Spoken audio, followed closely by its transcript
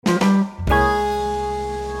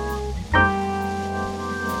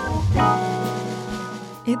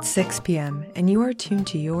It's 6 p.m., and you are tuned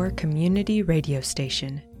to your community radio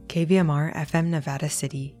station, KVMR FM Nevada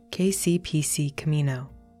City, KCPC Camino.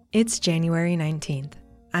 It's January 19th.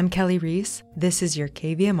 I'm Kelly Reese. This is your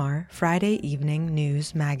KVMR Friday Evening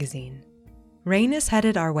News Magazine. Rain is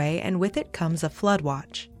headed our way, and with it comes a flood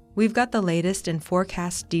watch. We've got the latest and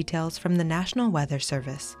forecast details from the National Weather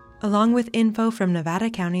Service, along with info from Nevada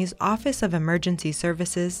County's Office of Emergency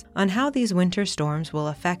Services on how these winter storms will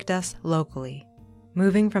affect us locally.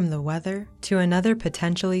 Moving from the weather to another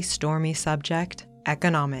potentially stormy subject,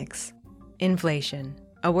 economics. Inflation,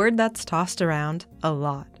 a word that's tossed around a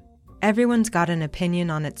lot. Everyone's got an opinion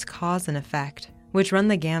on its cause and effect, which run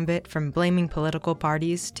the gambit from blaming political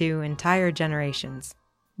parties to entire generations.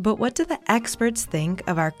 But what do the experts think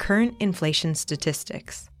of our current inflation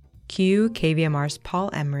statistics? Cue KVMR's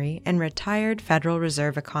Paul Emery and retired Federal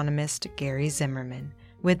Reserve economist Gary Zimmerman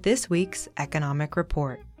with this week's economic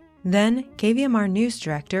report. Then, KVMR News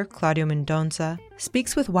Director Cláudio Mendonça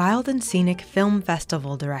speaks with Wild and Scenic Film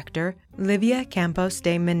Festival Director Lívia Campos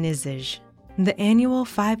de Menezes. The annual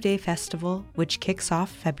 5-day festival, which kicks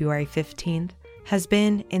off February 15th, has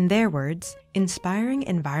been, in their words, inspiring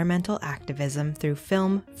environmental activism through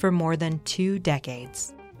film for more than 2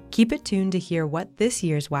 decades. Keep it tuned to hear what this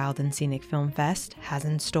year's Wild and Scenic Film Fest has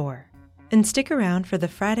in store. And stick around for the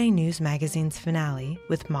Friday News Magazine's finale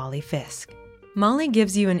with Molly Fisk. Molly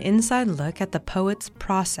gives you an inside look at the poet's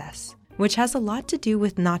process, which has a lot to do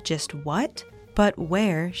with not just what, but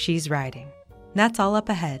where she's writing. That's all up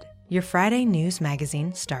ahead. Your Friday News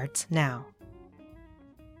Magazine starts now.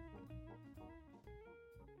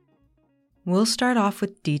 We'll start off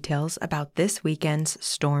with details about this weekend's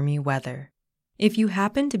stormy weather. If you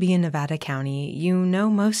happen to be in Nevada County, you know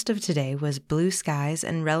most of today was blue skies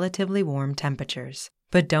and relatively warm temperatures.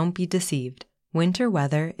 But don't be deceived. Winter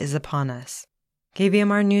weather is upon us.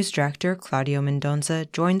 KVMR News Director Cláudio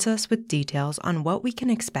Mendonça joins us with details on what we can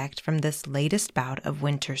expect from this latest bout of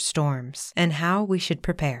winter storms and how we should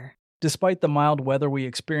prepare. Despite the mild weather we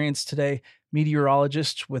experienced today,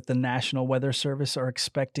 meteorologists with the National Weather Service are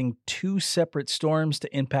expecting 2 separate storms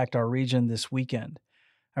to impact our region this weekend.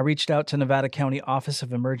 I reached out to Nevada County Office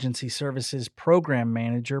of Emergency Services Program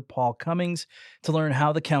Manager Paul Cummings to learn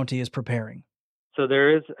how the county is preparing. So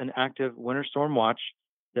there is an active winter storm watch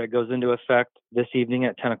that goes into effect this evening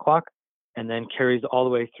at 10 o'clock and then carries all the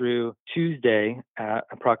way through Tuesday at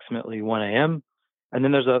approximately 1 a.m. And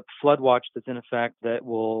then there's a flood watch that's in effect that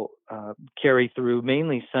will carry through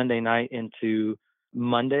mainly Sunday night into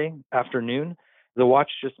Monday afternoon. The watch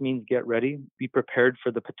just means get ready, be prepared for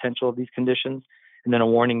the potential of these conditions. And then a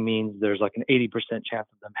warning means there's like an 80% chance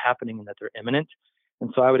of them happening and that they're imminent.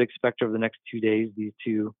 And so I would expect over the next 2 days, these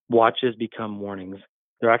 2 watches become warnings.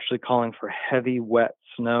 They're actually calling for heavy, wet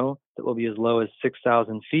snow that will be as low as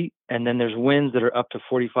 6,000 feet. And then there's winds that are up to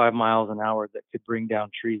 45 miles an hour that could bring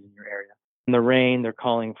down trees in your area. And the rain, they're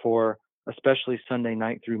calling for, especially Sunday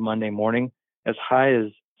night through Monday morning, as high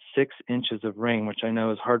as 6 inches of rain, which I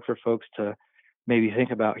know is hard for folks to maybe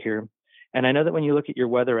think about here. And I know that when you look at your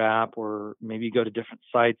weather app or maybe you go to different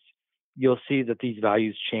sites, you'll see that these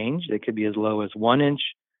values change. They could be as low as 1 inch.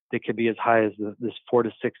 They could be as high as this 4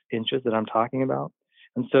 to 6 inches that I'm talking about.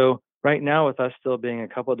 And so right now, with us still being a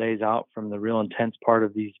couple of days out from the real intense part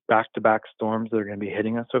of these back-to-back storms that are going to be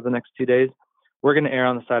hitting us over the next 2 days, we're going to err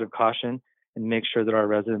on the side of caution and make sure that our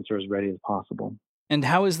residents are as ready as possible. And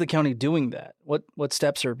how is the county doing that? What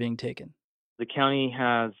steps are being taken? The county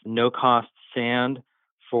has no-cost sand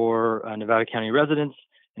for Nevada County residents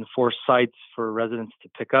and 4 sites for residents to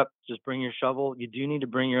pick up. Just bring your shovel. You do need to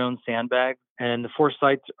bring your own sandbag. And the 4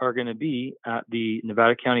 sites are going to be at the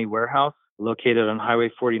Nevada County Warehouse, located on Highway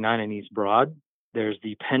 49 in East Broad. There's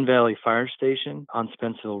the Penn Valley Fire Station on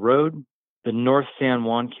Spencerville Road, the North San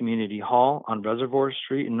Juan Community Hall on Reservoir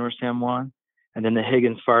Street in North San Juan, and then the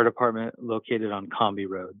Higgins Fire Department located on Combi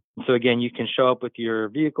Road. So again, you can show up with your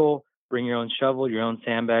vehicle, bring your own shovel, your own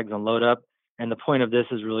sandbags, and load up. And the point of this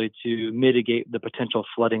is really to mitigate the potential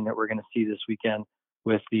flooding that we're going to see this weekend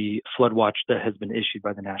with the flood watch that has been issued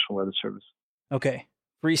by the National Weather Service. Okay,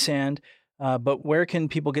 free sand. But where can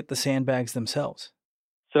people get the sandbags themselves?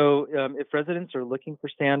 So if residents are looking for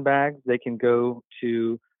sandbags, they can go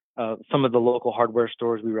to some of the local hardware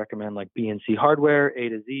stores we recommend, like B&C Hardware, A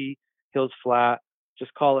to Z, Hills Flat.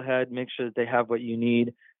 Just call ahead, make sure that they have what you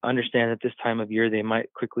need. Understand that this time of year they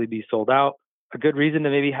might quickly be sold out. A good reason to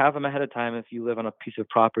maybe have them ahead of time if you live on a piece of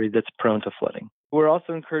property that's prone to flooding. We're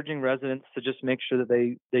also encouraging residents to just make sure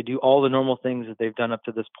that they do all the normal things that they've done up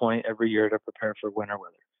to this point every year to prepare for winter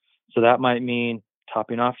weather. So that might mean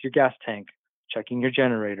topping off your gas tank, checking your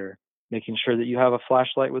generator, making sure that you have a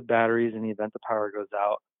flashlight with batteries in the event the power goes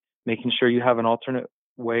out, making sure you have an alternate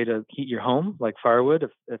way to heat your home, like firewood,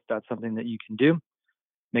 if that's something that you can do.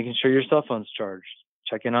 Making sure your cell phone's charged.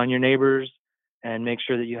 Check in on your neighbors and make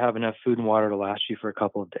sure that you have enough food and water to last you for a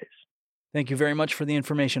couple of days. Thank you very much for the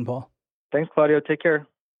information, Paul. Thanks, Claudio. Take care.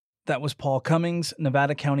 That was Paul Cummings,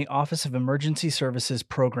 Nevada County Office of Emergency Services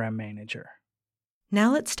Program Manager.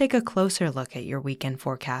 Now let's take a closer look at your weekend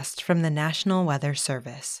forecast from the National Weather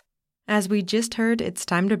Service. As we just heard, it's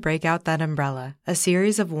time to break out that umbrella. A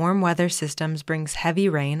series of warm weather systems brings heavy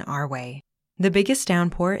rain our way. The biggest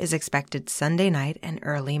downpour is expected Sunday night and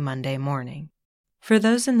early Monday morning. For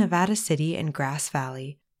those in Nevada City and Grass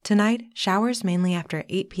Valley, tonight, showers mainly after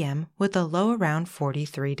 8 p.m. with a low around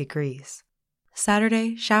 43 degrees.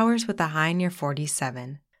 Saturday, showers with a high near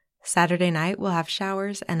 47. Saturday night, we'll have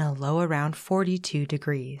showers and a low around 42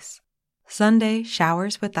 degrees. Sunday,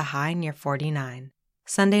 showers with a high near 49.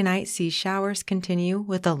 Sunday night sees showers continue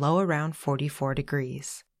with a low around 44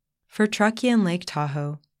 degrees. For Truckee and Lake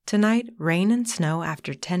Tahoe, tonight, rain and snow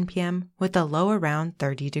after 10 p.m. with a low around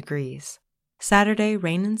 30 degrees. Saturday,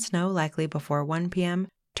 rain and snow likely before 1 p.m.,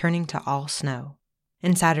 turning to all snow.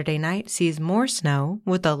 And Saturday night sees more snow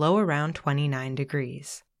with a low around 29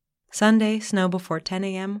 degrees. Sunday, snow before 10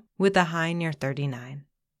 a.m. with a high near 39.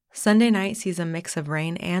 Sunday night sees a mix of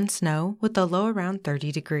rain and snow with a low around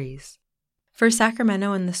 30 degrees. For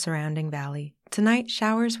Sacramento and the surrounding valley, tonight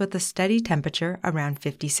showers with a steady temperature around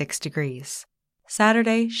 56 degrees.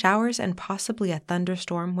 Saturday, showers and possibly a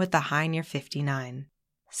thunderstorm with a high near 59.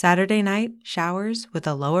 Saturday night, showers with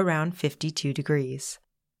a low around 52 degrees.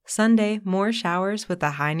 Sunday, more showers with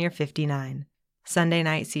a high near 59. Sunday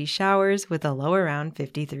night sees showers with a low around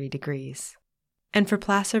 53 degrees. And for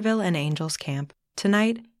Placerville and Angels Camp,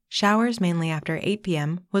 tonight, showers mainly after 8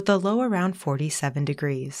 p.m. with a low around 47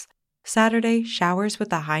 degrees. Saturday, showers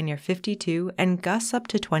with a high near 52 and gusts up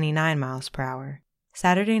to 29 miles per hour.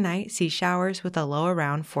 Saturday night sees showers with a low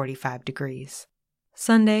around 45 degrees.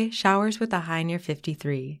 Sunday, showers with a high near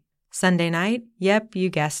 53. Sunday night, yep, you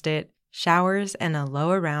guessed it, showers and a low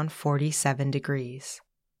around 47 degrees.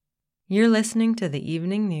 You're listening to the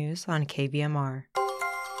evening news on KVMR.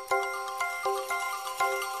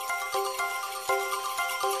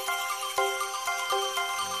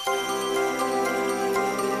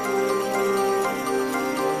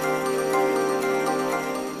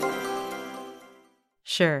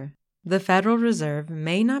 Sure, the Federal Reserve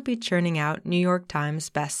may not be churning out New York Times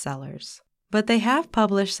bestsellers, but they have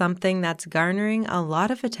published something that's garnering a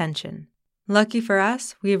lot of attention. Lucky for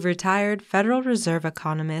us, we've retired Federal Reserve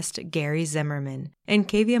economist Gary Zimmerman and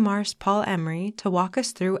KVMR's Paul Emery to walk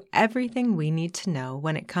us through everything we need to know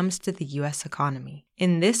when it comes to the U.S. economy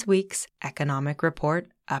in this week's Economic Report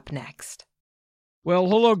up next. Well,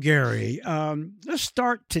 hello, Gary. Let's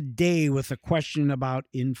start today with a question about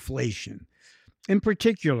inflation. In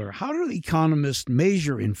particular, how do economists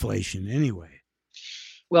measure inflation anyway?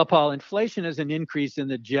 Well, Paul, inflation is an increase in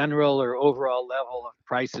the general or overall level of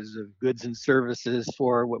prices of goods and services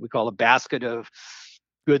for what we call a basket of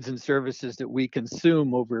goods and services that we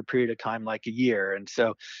consume over a period of time, like a year. And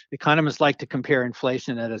so economists like to compare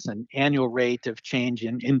inflation as an annual rate of change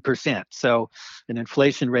in percent. So an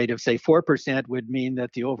inflation rate of, say, 4% would mean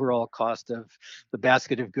that the overall cost of the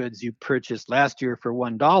basket of goods you purchased last year for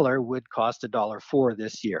 $1 would cost $1.04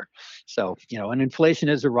 this year. So, and inflation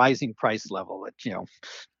is a rising price level.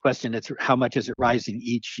 Question is how much is it rising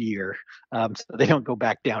each year? So they don't go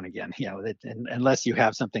back down again, unless you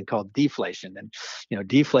have something called deflation. And,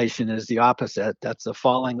 deflation is the opposite. That's a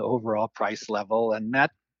falling overall price level. And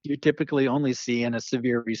that you typically only see in a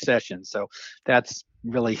severe recession. So that's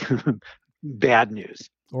really bad news.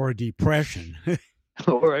 Or a depression.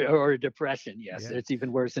 or a depression, yes. Yeah. It's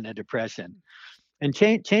even worse than a depression. And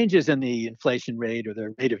changes in the inflation rate or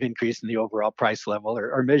the rate of increase in the overall price level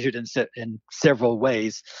are measured in several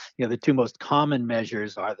ways. The two most common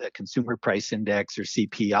measures are the Consumer Price Index, or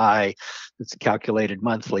CPI, that's calculated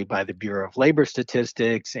monthly by the Bureau of Labor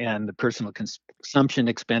Statistics, and the Personal Consumption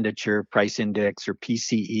Expenditure Price Index, or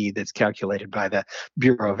PCE, that's calculated by the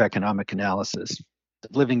Bureau of Economic Analysis.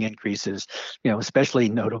 Living increases, especially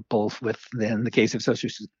notable in the case of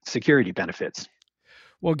Social Security benefits.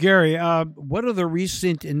 Well, Gary, what are the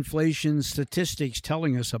recent inflation statistics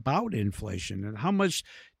telling us about inflation, and how much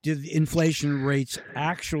did the inflation rates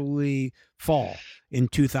actually fall in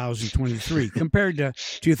 2023 compared to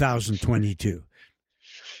 2022?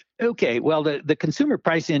 Okay, well, the Consumer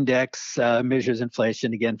Price Index measures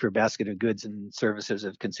inflation, again, for a basket of goods and services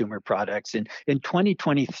of consumer products. In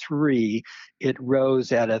 2023, it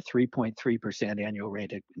rose at a 3.3% annual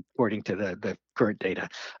rate, according to the current data,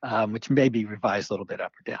 which may be revised a little bit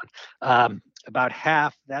up or down. about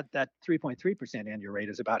half that 3.3% annual rate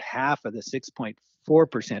is about half of the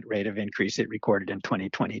 6.4% rate of increase it recorded in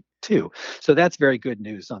 2022. So that's very good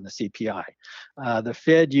news on the CPI. The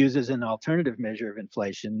Fed uses an alternative measure of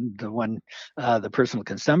inflation, the personal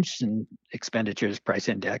consumption expenditures price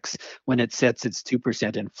index, when it sets its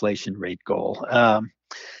 2% inflation rate goal.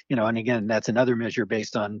 And again, that's another measure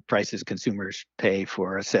based on prices consumers pay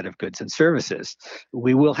for a set of goods and services.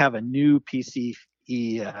 We will have a new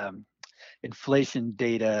PCE inflation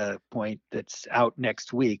data point that's out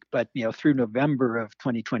next week, but through November of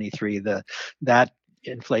 2023, that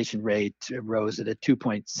inflation rate rose at a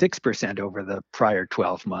 2.6% over the prior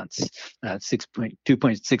 12 months,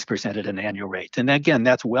 2.6% at an annual rate. And again,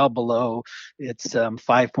 that's well below its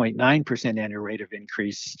 5.9% annual rate of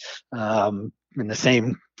increase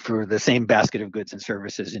for the same basket of goods and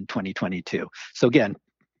services in 2022. So again,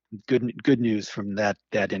 good news from that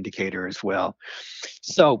indicator as well.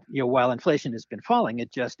 So, while inflation has been falling,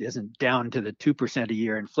 it just isn't down to the 2% a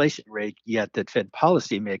year inflation rate yet that Fed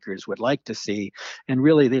policymakers would like to see. And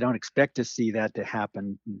really, they don't expect to see that to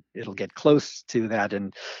happen. It'll get close to that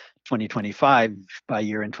in 2025 by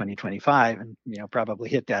year in 2025, and probably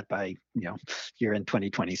hit that by year in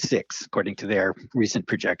 2026, according to their recent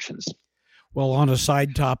projections. Well, on a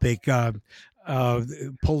side topic,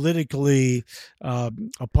 politically,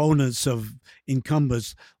 opponents of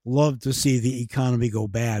incumbents love to see the economy go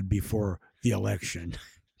bad before the election.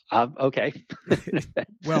 Okay.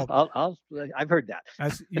 Well, I've heard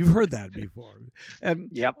that. You've heard that before.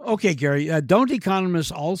 Yep. Okay, Gary. Don't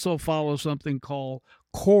economists also follow something called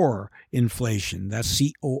core inflation? That's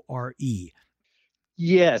CORE.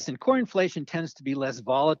 Yes, and core inflation tends to be less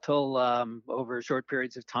volatile over short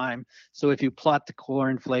periods of time. So if you plot the core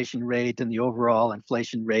inflation rate and the overall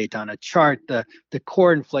inflation rate on a chart, the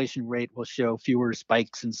core inflation rate will show fewer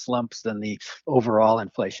spikes and slumps than the overall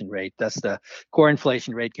inflation rate. Thus, the core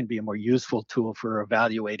inflation rate can be a more useful tool for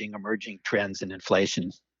evaluating emerging trends in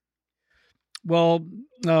inflation. Well,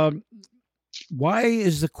 why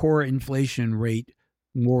is the core inflation rate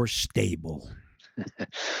more stable?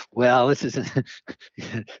 Well, this is an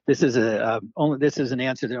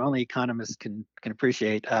answer that only economists can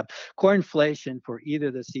appreciate. Core inflation for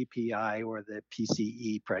either the CPI or the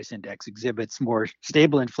PCE price index exhibits more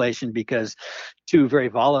stable inflation because two very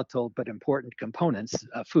volatile but important components,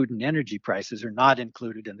 food and energy prices, are not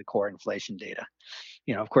included in the core inflation data.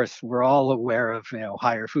 Of course, we're all aware of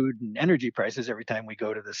higher food and energy prices every time we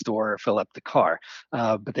go to the store or fill up the car,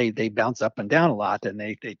 but they bounce up and down a lot, and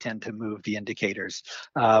they tend to move the indicators.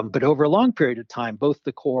 But over a long period of time, both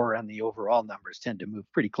the core and the overall numbers tend to move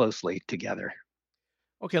pretty closely together.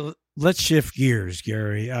 Okay, let's shift gears,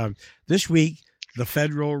 Gary. This week, the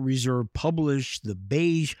Federal Reserve published the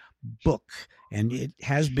Beige Book, and it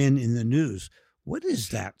has been in the news. What is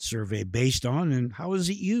that survey based on, and how is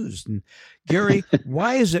it used? And Gary,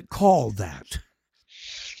 why is it called that?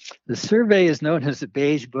 The survey is known as the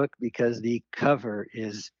Beige Book because the cover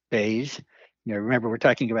is beige. Remember, we're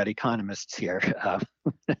talking about economists here,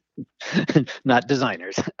 not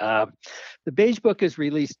designers. The Beige Book is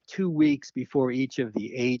released 2 weeks before each of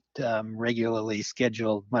the 8 regularly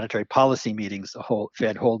scheduled monetary policy meetings the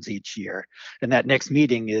Fed holds each year. And that next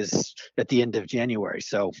meeting is at the end of January,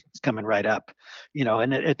 so it's coming right up.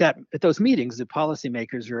 And at those meetings, the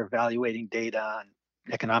policymakers are evaluating data on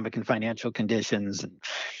economic and financial conditions and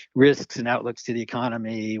risks and outlooks to the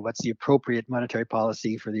economy. What's the appropriate monetary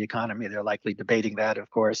policy for the economy? They're likely debating that, of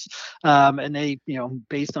course. And they,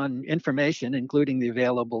 based on information, including the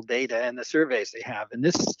available data and the surveys they have. And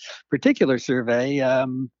this particular survey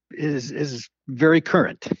is very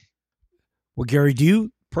current. Well, Gary, do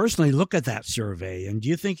you personally look at that survey, and do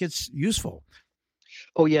you think it's useful?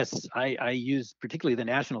 Oh, yes. I use particularly the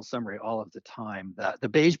national summary all of the time. The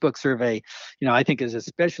Beige Book survey, I think is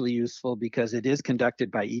especially useful because it is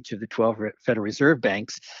conducted by each of the 12 Federal Reserve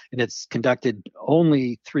banks, and it's conducted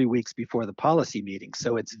only 3 weeks before the policy meeting.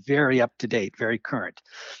 So it's very up to date, very current.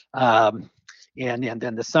 And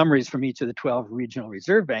then the summaries from each of the 12 regional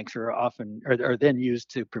reserve banks are then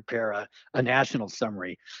used to prepare a national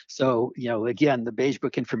summary. So, again, the Beige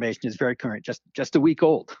Book information is very current, just a week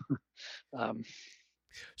old.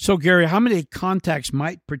 So, Gary, how many contacts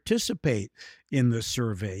might participate in the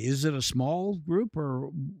survey? Is it a small group,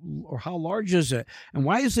 or how large is it? And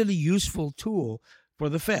why is it a useful tool for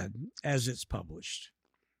the Fed as it's published?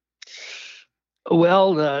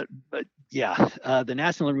 Well, the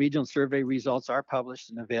national and regional survey results are published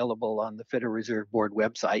and available on the Federal Reserve Board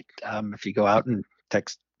website. If you go out and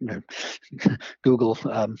text, Google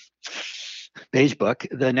Beige Book,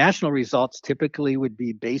 the national results typically would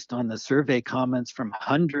be based on the survey comments from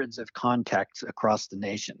hundreds of contacts across the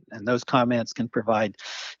nation. And those comments can provide,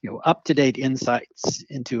 up-to-date insights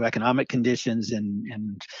into economic conditions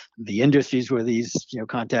and the industries where these,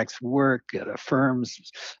 contacts work, firms,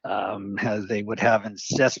 they would have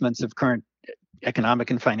assessments of current economic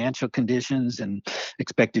and financial conditions and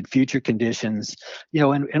expected future conditions.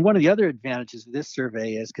 And one of the other advantages of this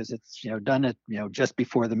survey is because it's done at just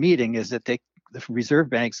before the meeting, is that the reserve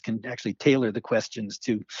banks can actually tailor the questions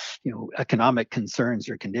to economic concerns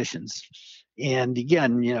or conditions. And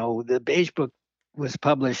again, the Beige Book was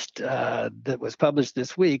published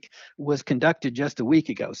this week was conducted just a week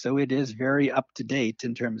ago, so it is very up to date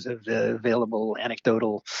in terms of the available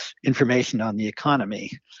anecdotal information on the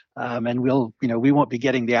economy. And we won't be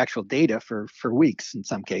getting the actual data for weeks in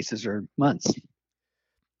some cases, or months.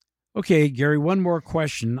 Okay, Gary, one more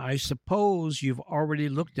question. I suppose you've already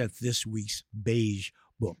looked at this week's Beige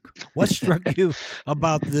Book. What struck you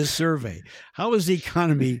about this survey? How is the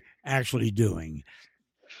economy actually doing?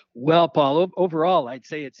 Well, Paul, overall, I'd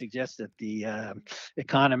say it suggests that the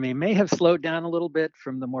economy may have slowed down a little bit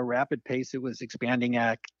from the more rapid pace it was expanding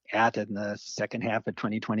at in the second half of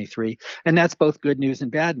 2023. And that's both good news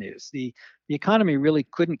and bad news. The economy really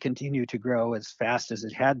couldn't continue to grow as fast as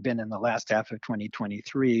it had been in the last half of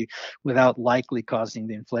 2023 without likely causing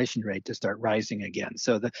the inflation rate to start rising again.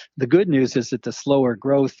 So the good news is that the slower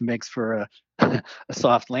growth makes for a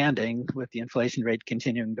soft landing, with the inflation rate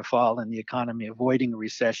continuing to fall and the economy avoiding a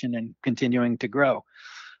recession and continuing to grow.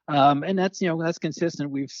 And that's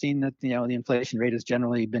consistent. We've seen that, the inflation rate has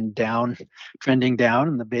generally been trending down,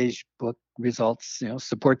 and the Beige Book results,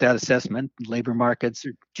 support that assessment. Labor markets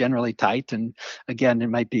are generally tight. And again, there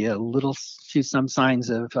might be some signs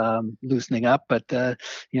of loosening up, but,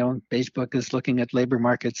 Beige Book is looking at labor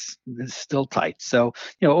markets is still tight. So,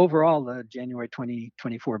 overall, the January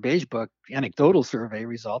 2024 Beige Book anecdotal survey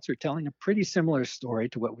results are telling a pretty similar story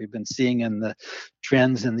to what we've been seeing in the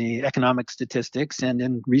trends in the economic statistics and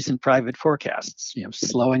in recent private forecasts,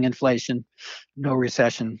 slowing inflation, no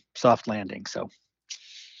recession, soft landing. So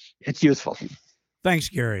it's useful. Thanks,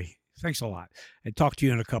 Gary. Thanks a lot. And talk to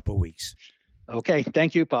you in a couple of weeks. Okay.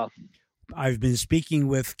 Thank you, Paul. I've been speaking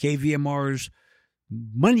with KVMR's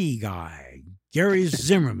money guy, Gary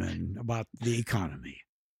Zimmerman, about the economy.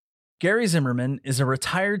 Gary Zimmerman is a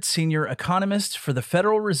retired senior economist for the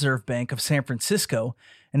Federal Reserve Bank of San Francisco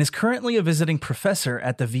and is currently a visiting professor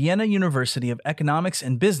at the Vienna University of Economics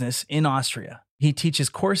and Business in Austria. He teaches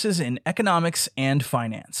courses in economics and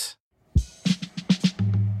finance.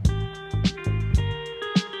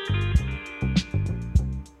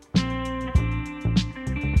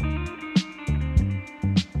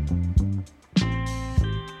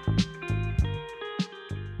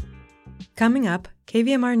 Coming up,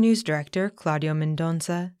 KVMR News Director Cláudio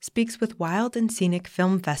Mendonça speaks with Wild and Scenic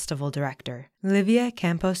Film Festival Director Lívia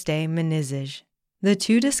Campos de Menezes. The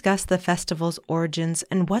two discuss the festival's origins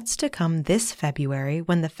and what's to come this February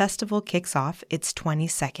when the festival kicks off its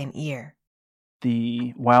 22nd year.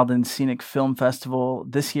 The Wild and Scenic Film Festival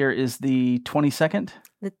this year is the 22nd?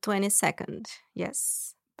 The 22nd,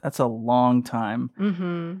 yes. That's a long time.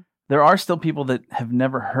 Mm-hmm. There are still people that have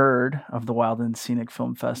never heard of the Wild and Scenic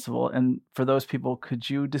Film Festival. And for those people, could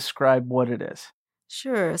you describe what it is?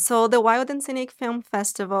 Sure. So the Wild and Scenic Film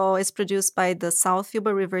Festival is produced by the South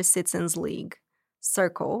Yuba River Citizens League,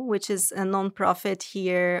 Circle, which is a nonprofit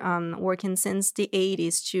here working since the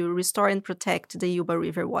 80s to restore and protect the Yuba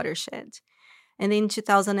River watershed. And in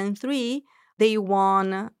 2003, they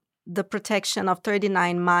won the protection of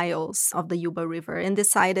 39 miles of the Yuba River and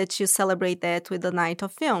decided to celebrate that with the Night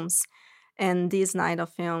of Films. And this Night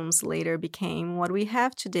of Films later became what we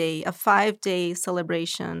have today, a 5-day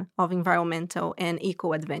celebration of environmental and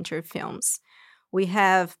eco-adventure films. We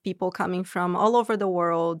have people coming from all over the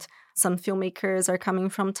world. Some filmmakers are coming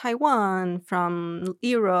from Taiwan, from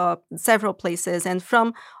Europe, several places, and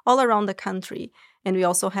from all around the country. And we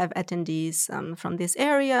also have attendees from this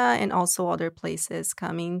area and also other places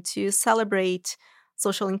coming to celebrate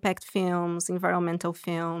social impact films, environmental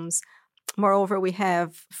films. Moreover, we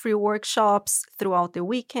have free workshops throughout the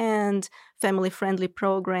weekend, family-friendly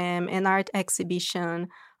program, and art exhibition,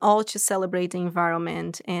 all to celebrate the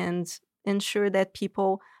environment and ensure that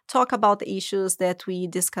people talk about the issues that we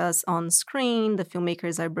discuss on screen. The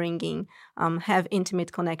filmmakers are bringing, have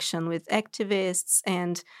intimate connection with activists,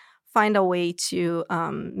 and find a way to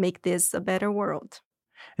make this a better world.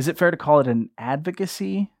 Is it fair to call it an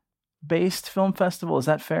advocacy-based film festival? Is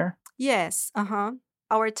that fair? Yes.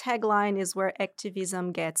 Our tagline is where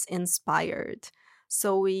activism gets inspired.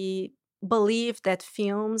 So we believe that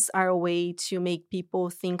films are a way to make people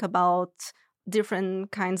think about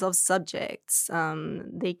different kinds of subjects.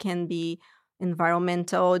 They can be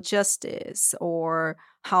environmental justice or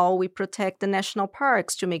how we protect the national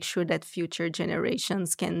parks to make sure that future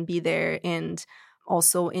generations can be there and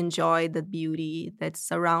also enjoy the beauty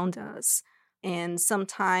that's around us. And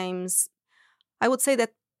sometimes I would say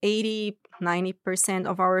that 80-90%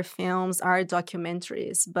 of our films are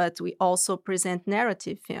documentaries, but we also present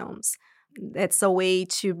narrative films. That's a way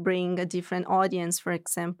to bring a different audience, for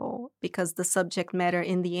example, because the subject matter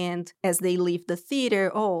in the end, as they leave the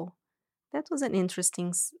theater, oh, that was an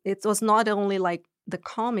interesting. It was not only like the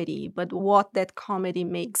comedy, but what that comedy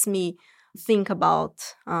makes me think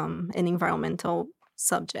about an environmental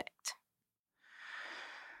subject.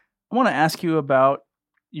 I want to ask you about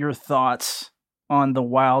your thoughts on the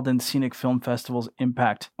Wild and Scenic Film Festival's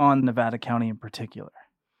impact on Nevada County in particular.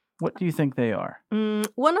 What do you think they are?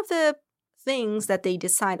 One of the things that they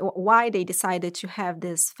decide, why they decided to have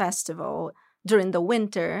this festival during the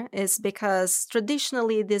winter, is because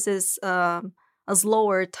traditionally this is a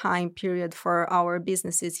slower time period for our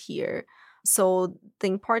businesses here. So the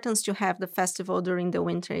importance to have the festival during the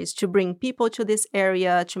winter is to bring people to this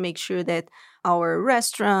area, to make sure that our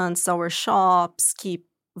restaurants, our shops keep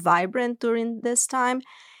vibrant during this time.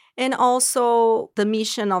 And also the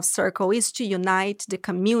mission of Circle is to unite the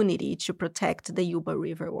community to protect the Yuba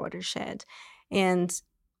River watershed. And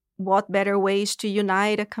what better ways to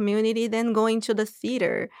unite a community than going to the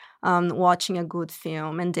theater, watching a good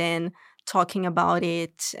film, and then talking about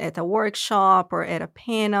it at a workshop or at a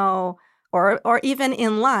panel, or even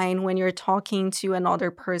in line when you're talking to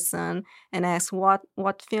another person and ask,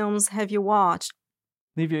 what films have you watched?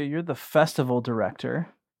 Lívia, you're the festival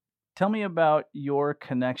director. Tell me about your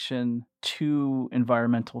connection to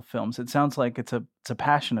environmental films. It sounds like it's a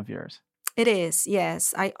passion of yours. It is,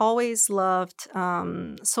 yes. I always loved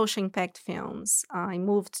social impact films. I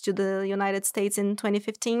moved to the United States in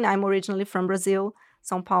 2015. I'm originally from Brazil,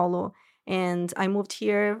 São Paulo, and I moved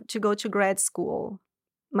here to go to grad school,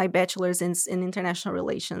 my bachelor's in international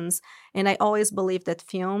relations. And I always believed that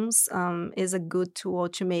films is a good tool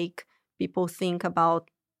to make people think about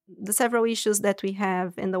the several issues that we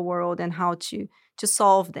have in the world and how to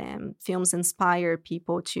solve them. Films inspire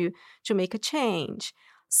people to make a change.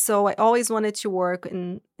 So I always wanted to work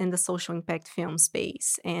in the social impact film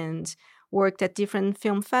space and worked at different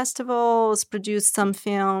film festivals, produced some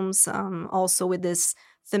films, also with this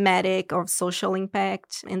thematic of social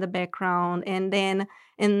impact in the background. And then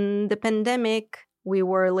in the pandemic, we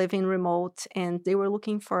were living remote and they were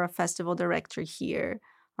looking for a festival director here.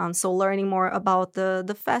 So learning more about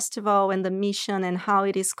the festival and the mission and how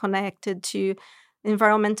it is connected to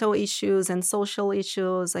environmental issues and social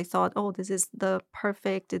issues, I thought, oh, this is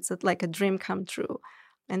it's like a dream come true.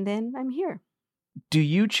 And then I'm here. Do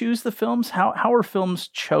you choose the films? How are films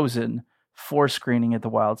chosen for screening at the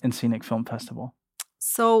Wild and Scenic Film Festival?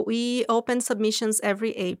 So we open submissions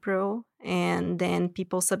every April, and then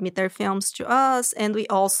people submit their films to us, and we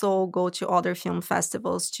also go to other film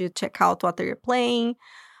festivals to check out what they're playing.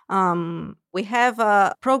 We have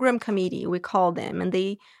a program committee, we call them, and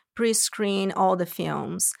they pre-screen all the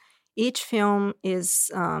films. Each film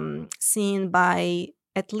is seen by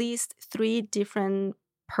at least 3 different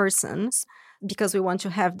persons because we want to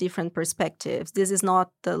have different perspectives. This is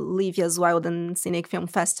not the Lívia's Wild and Scenic Film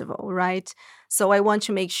Festival, right? So I want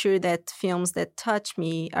to make sure that films that touch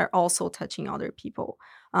me are also touching other people.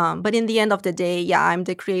 But in the end of the day, I'm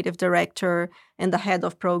the creative director and the head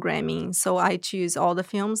of programming. So I choose all the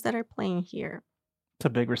films that are playing here. It's a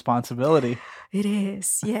big responsibility. It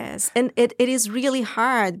is, yes. And it is really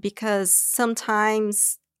hard because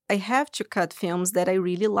sometimes I have to cut films that I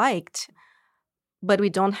really liked, but we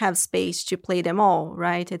don't have space to play them all,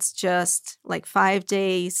 right? It's just like 5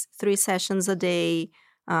 days, 3 sessions a day.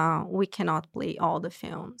 We cannot play all the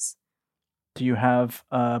films. Do you have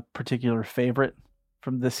a particular favorite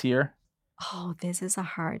from this year? Oh, this is a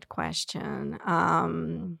hard question.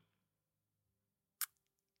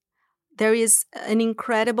 There is an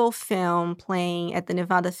incredible film playing at the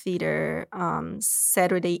Nevada Theater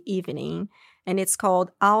Saturday evening, and it's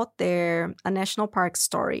called Out There, A National Park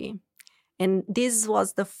Story. And this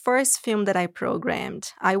was the first film that I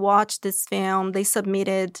programmed. I watched this film. They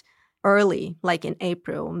submitted early, like in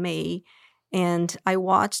April, May. And I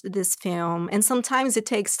watched this film. And sometimes it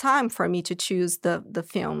takes time for me to choose the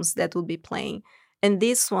films that will be playing. And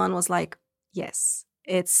this one was like, yes,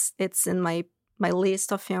 it's in my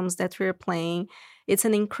list of films that we're playing. It's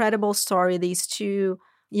an incredible story. These 2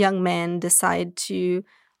 young men decide to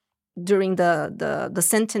during the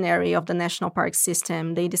centenary of the national park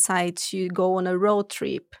system, they decide to go on a road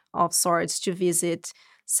trip of sorts to visit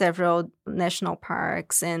several national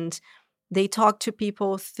parks. And they talk to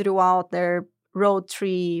people throughout their road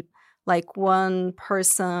trip, like one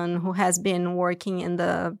person who has been working in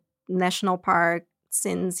the national park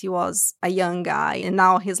since he was a young guy, and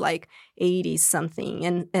now he's like 80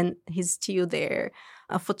 something, and he's still there.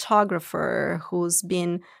 A photographer who's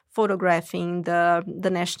been photographing the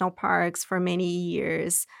national parks for many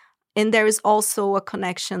years. And there is also a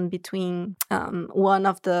connection between one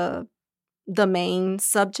of the main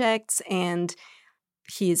subjects and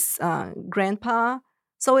his grandpa.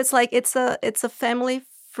 So it's like it's a family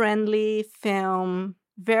friendly film,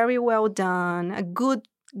 very well done, a good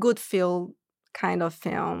feel kind of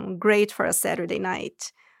film, great for a Saturday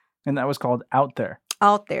night. And that was called Out There.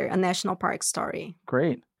 Out There, a national park story.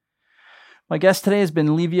 Great. My guest today has been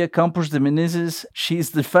Lívia Campos de Menezes.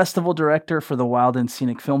 She's the festival director for the Wild and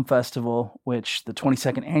Scenic Film Festival, which the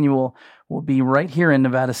 22nd annual will be right here in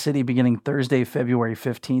Nevada City beginning Thursday, February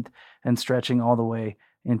 15th and stretching all the way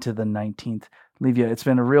into the 19th. Lívia, it's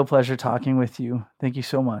been a real pleasure talking with you. Thank you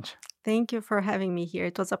so much. Thank you for having me here.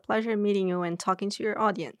 It was a pleasure meeting you and talking to your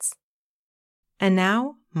audience. And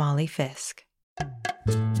now, Molly Fisk.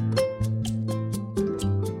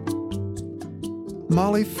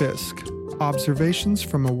 Molly Fisk, Observations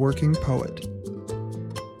from a Working Poet.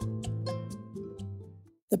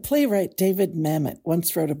 The playwright David Mamet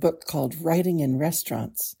once wrote a book called Writing in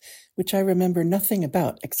Restaurants, which I remember nothing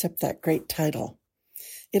about except that great title.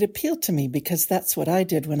 It appealed to me because that's what I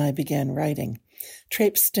did when I began writing.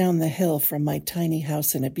 Traipsed down the hill from my tiny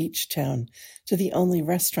house in a beach town to the only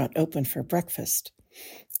restaurant open for breakfast,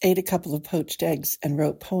 ate a couple of poached eggs, and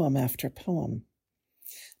wrote poem after poem.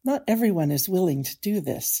 Not everyone is willing to do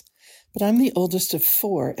this, but I'm the oldest of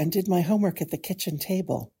 4 and did my homework at the kitchen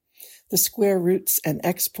table. The square roots and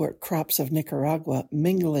export crops of Nicaragua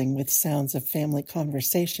mingling with sounds of family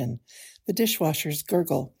conversation, the dishwasher's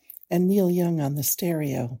gurgle, and Neil Young on the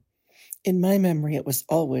stereo. In my memory, it was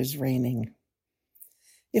always raining.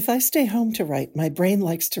 If I stay home to write, my brain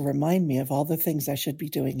likes to remind me of all the things I should be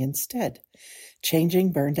doing instead.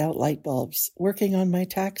 Changing burned-out light bulbs, working on my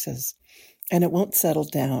taxes, and it won't settle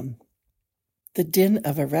down. The din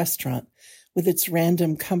of a restaurant, with its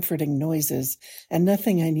random comforting noises and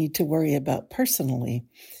nothing I need to worry about personally,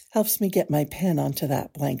 helps me get my pen onto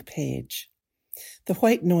that blank page. The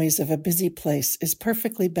white noise of a busy place is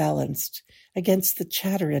perfectly balanced against the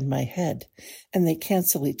chatter in my head, and they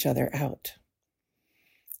cancel each other out.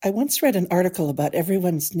 I once read an article about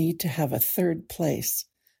everyone's need to have a third place,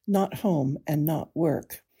 not home and not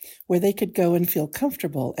work, where they could go and feel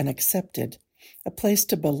comfortable and accepted, a place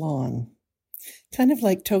to belong. Kind of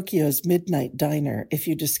like Tokyo's Midnight Diner, if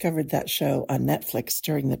you discovered that show on Netflix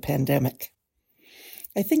during the pandemic.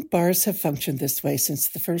 I think bars have functioned this way since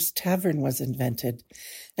the first tavern was invented,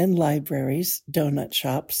 and libraries, donut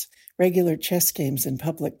shops, regular chess games in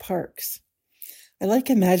public parks. I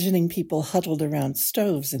like imagining people huddled around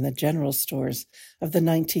stoves in the general stores of the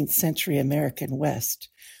 19th century American West,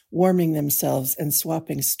 warming themselves and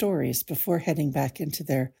swapping stories before heading back into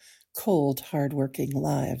their cold, hard-working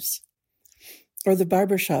lives. Or the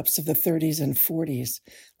barbershops of the 30s and 40s,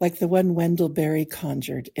 like the one Wendell Berry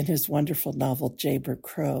conjured in his wonderful novel Jayber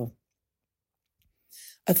Crow.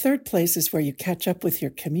 A third place is where you catch up with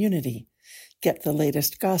your community, get the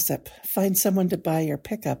latest gossip, find someone to buy your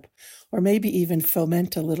pickup, or maybe even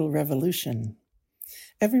foment a little revolution.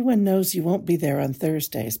 Everyone knows you won't be there on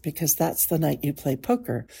Thursdays because that's the night you play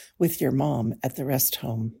poker with your mom at the rest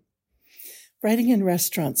home. Writing in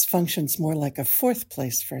restaurants functions more like a fourth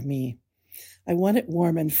place for me. I want it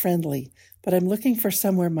warm and friendly, but I'm looking for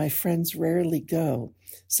somewhere my friends rarely go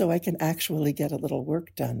so I can actually get a little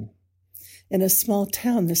work done. In a small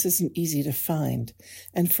town, this isn't easy to find,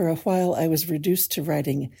 and for a while I was reduced to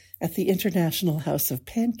writing at the International House of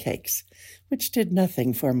Pancakes, which did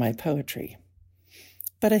nothing for my poetry.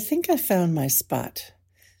 But I think I found my spot.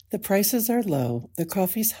 The prices are low, the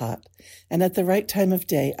coffee's hot, and at the right time of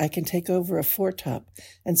day I can take over a foretop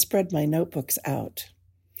and spread my notebooks out.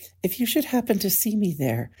 If you should happen to see me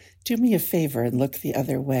there, do me a favor and look the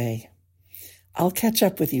other way. I'll catch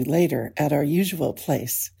up with you later at our usual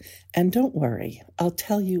place, and don't worry, I'll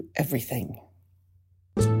tell you everything.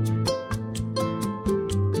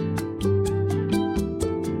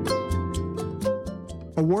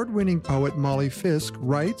 Award-winning poet Molly Fisk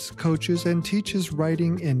writes, coaches, and teaches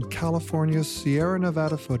writing in California's Sierra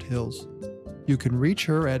Nevada foothills. You can reach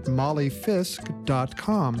her at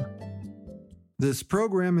mollyfisk.com. This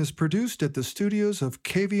program is produced at the studios of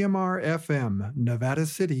KVMR FM, Nevada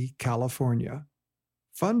City, California.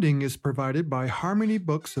 Funding is provided by Harmony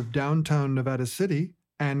Books of Downtown Nevada City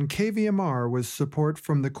and KVMR with support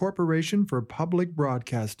from the Corporation for Public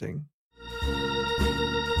Broadcasting.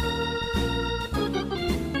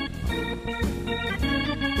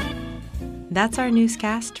 That's our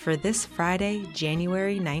newscast for this Friday,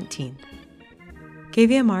 January 19th.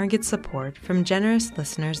 KVMR gets support from generous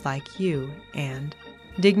listeners like you and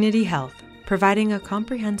Dignity Health, providing a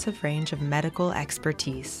comprehensive range of medical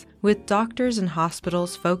expertise with doctors and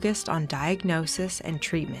hospitals focused on diagnosis and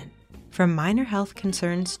treatment, from minor health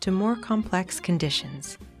concerns to more complex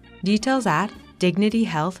conditions. Details at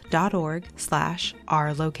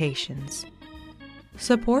dignityhealth.org/ourlocations.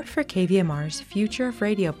 Support for KVMR's Future of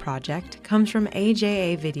Radio project comes from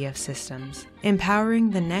AJA Video Systems,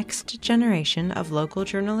 empowering the next generation of local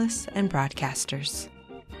journalists and broadcasters.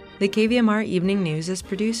 The KVMR Evening News is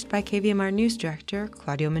produced by KVMR News Director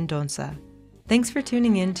Cláudio Mendonça. Thanks for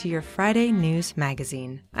tuning in to your Friday News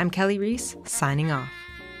Magazine. I'm Kelly Reese, signing off.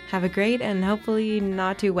 Have a great and hopefully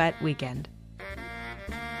not too wet weekend.